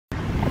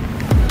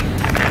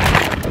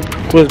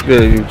What's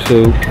good,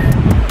 YouTube?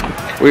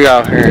 We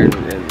out here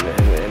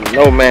in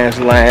no man's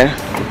land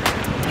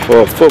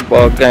for a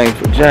football game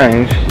for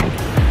James.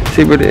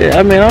 See, but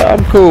I mean,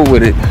 I'm cool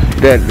with it.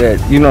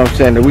 That you know what I'm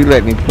saying, that we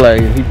letting him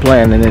play, he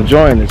playing and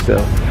enjoying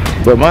himself.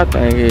 But my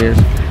thing is,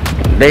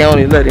 they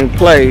only let him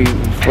play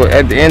for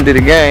at the end of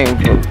the game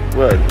for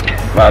what,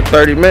 about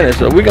 30 minutes.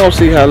 So we gonna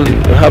see how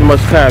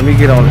much time he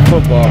get on the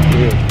football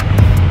field.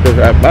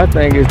 Because my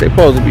thing is, they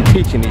supposed to be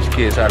teaching these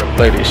kids how to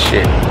play this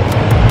shit.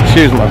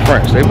 Excuse my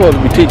French. They supposed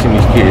to be teaching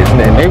these kids, and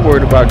they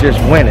worried about just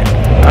winning.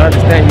 I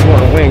understand you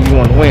want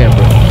to win,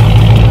 but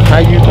how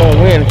you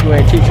gonna win if you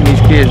ain't teaching these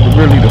kids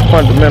really the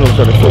fundamentals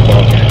of the football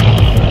game?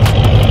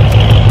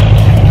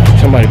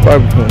 Somebody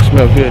barbecuing,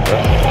 smell good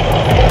though.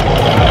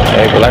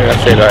 Hey, but like I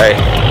said, hey,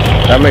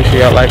 y'all make sure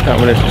y'all like,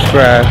 comment, and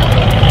subscribe.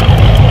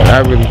 And I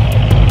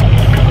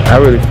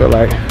really feel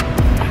like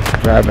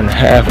driving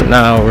half an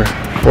hour,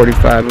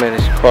 45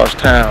 minutes across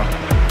town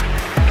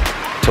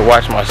to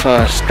watch my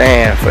son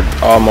stand for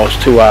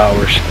almost 2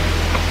 hours.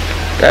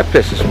 That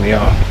pisses me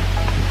off.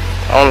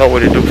 I don't know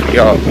what it do for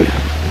y'all, but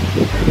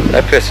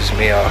that pisses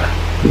me off.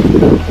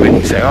 When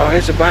you say, oh,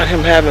 it's about him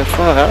having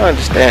fun, I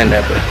understand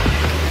that, but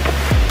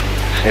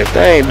if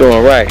they ain't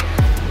doing right,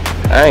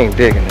 I ain't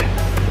digging it.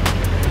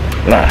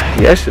 Nah,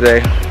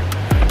 yesterday,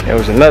 there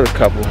was another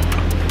couple,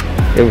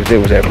 it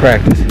was at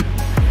practice.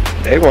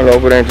 They went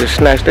over there and just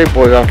snatched their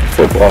boy off the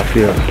football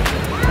field.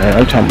 And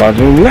I'm talking about,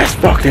 dude, let's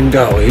fucking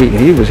go.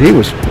 He was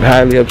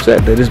highly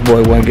upset that this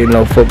boy wasn't getting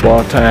no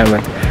football time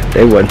and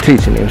they wasn't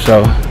teaching him.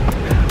 So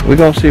we're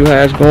gonna see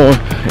how it's going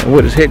and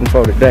what it's hitting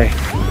for today.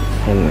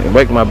 And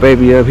wake my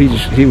baby up.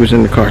 He was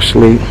in the car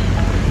asleep.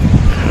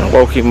 I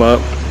woke him up.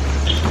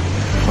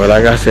 But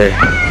like I said,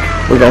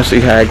 we're gonna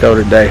see how it go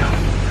today.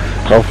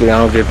 Hopefully I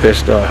don't get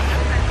pissed off.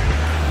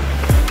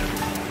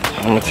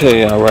 I'm gonna tell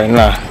y'all right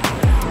now,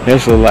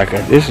 this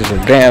is a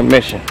damn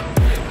mission.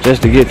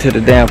 Just to get to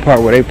the damn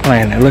part where they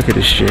playing. And look at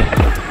this shit.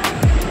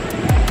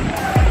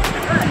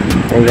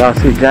 And y'all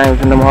see James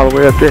and them all the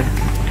way up there?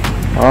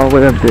 All the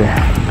way up there.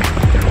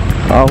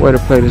 All the way to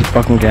play this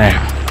fucking game.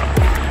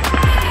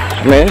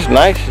 Man, it's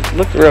nice. It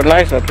looks real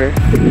nice up here.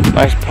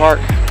 Nice park.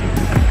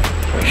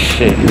 But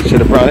shit, should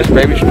have brought this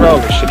baby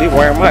stroller. Shit, he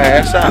wearing my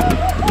ass out.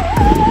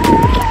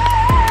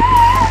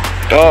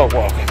 Dog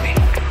walking me.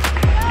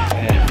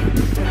 Yeah.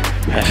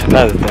 That's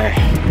another thing.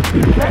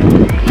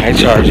 They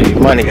charge you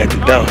money at the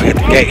door, at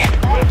the gate.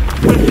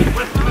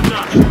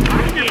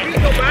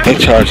 They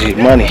charge you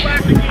money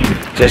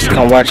just to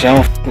come watch your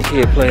own fucking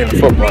kid play in a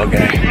football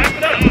game.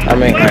 I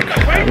mean,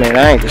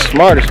 I ain't the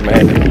smartest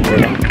man in the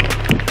world,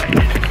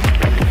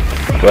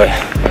 but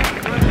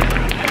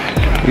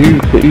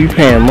you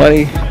paying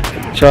money,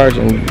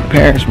 charging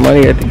parents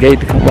money at the gate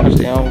to come watch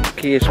their own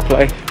kids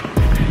play.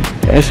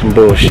 That's some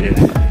bullshit.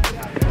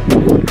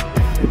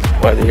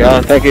 Whether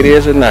y'all think it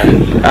is or not,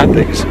 I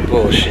think it's some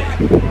bullshit.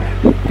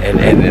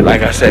 And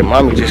like I said,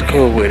 mommy just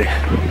cool with it.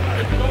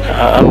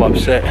 I'm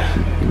upset.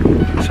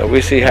 So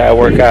we see how it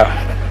work out.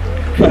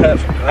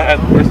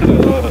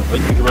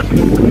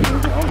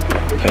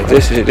 Cause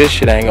this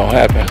shit ain't gonna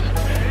happen.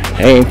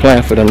 They ain't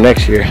playing for them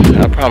next year.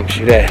 I promise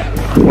you that.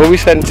 What we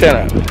setting 10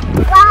 up?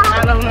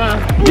 I don't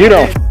know. You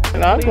don't.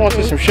 No, I'm going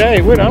to some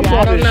shade with it. I'm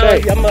going to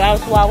shade.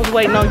 That's why I was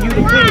waiting on you to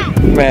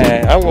pick.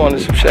 Man, I'm going to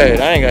some shade.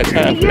 I ain't got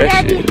time for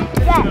that shit.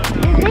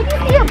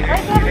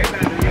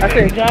 I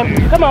said, John,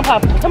 come on,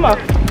 Papa, come on.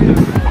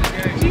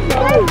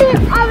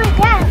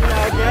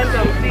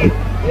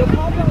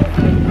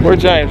 Where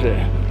James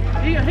at?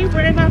 He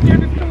ran out there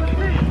to the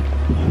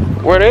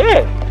street. Where they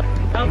at?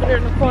 Over there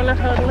in the corner,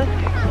 huddling.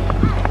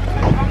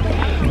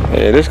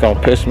 Yeah, this gonna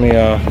piss me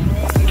off.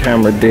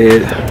 Camera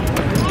dead.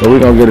 But we're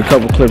gonna get a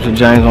couple clips of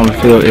James on the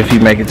field if he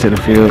make it to the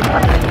field.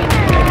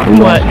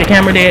 What? The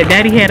camera dead?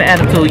 Daddy had an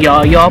attitude,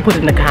 y'all. Y'all put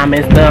in the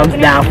comments, thumbs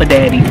down for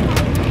Daddy.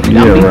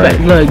 Yeah, right.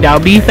 Look, y'all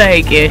be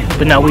faking,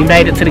 but no, we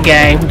made it to the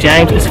game.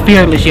 James is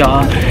fearless,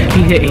 y'all.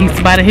 He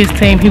spotted his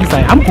team. He was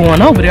like, I'm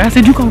going over there. I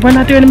said, you gonna run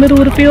out there in the middle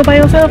of the field by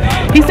yourself?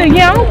 He said,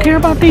 yeah, I don't care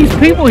about these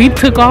people. He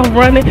took off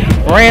running,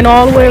 ran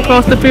all the way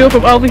across the field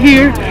from over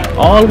here,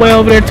 all the way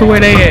over there to where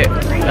they at.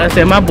 I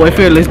said, my boy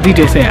Fearless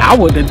DJ said, I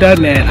wouldn't have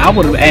done that. I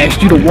would have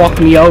asked you to walk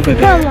me over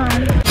there. Come on.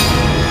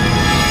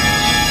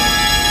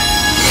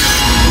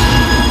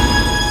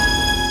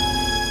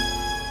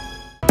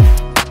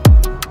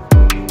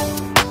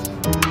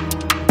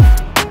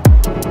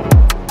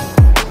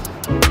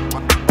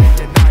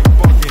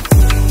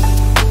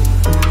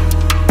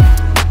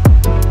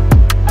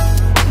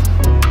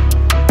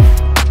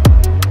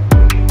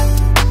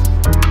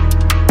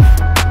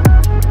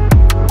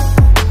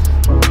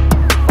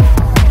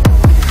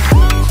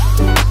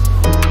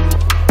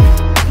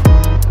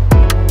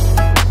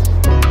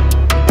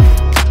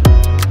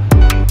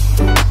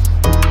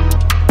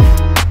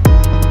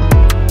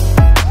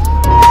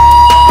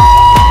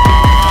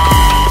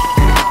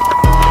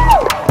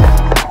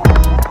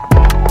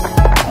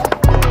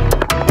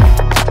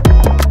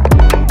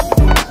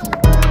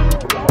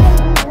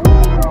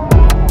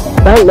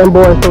 I think them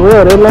boys for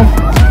real, didn't they?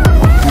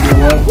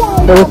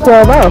 They was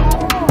 12 out.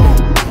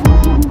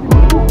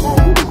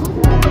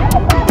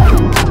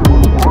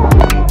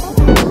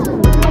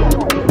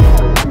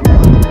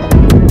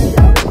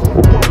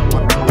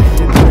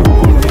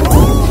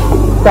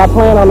 Stop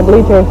playing on the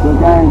bleachers. Good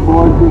game,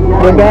 boys.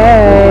 Good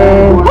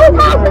game.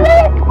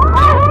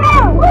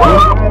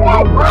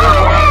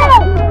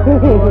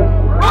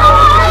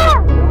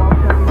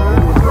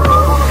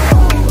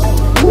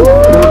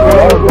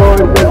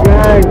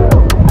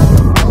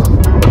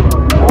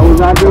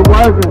 I've been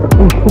working.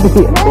 Good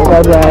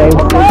game.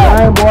 Good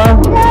game, boy.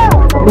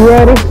 You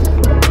ready?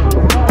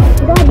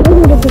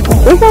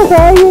 It's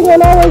okay. You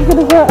can always get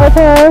a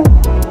turn.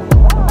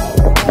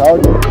 Told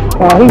you.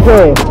 Oh, he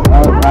said.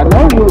 I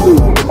know you'll be.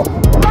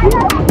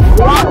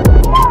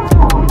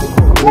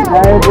 Good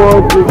game,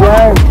 boys. Good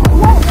game.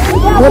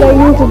 What they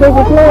use the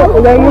bigger club?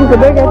 They use the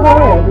bigger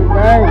club. Good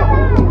game.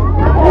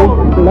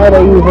 No,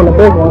 they using the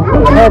big one.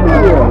 The heavy.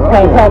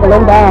 Can't tackle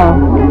them down.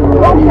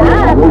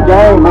 Good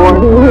game, boy.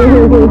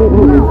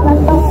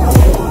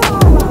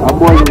 My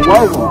boy is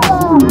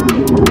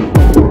working.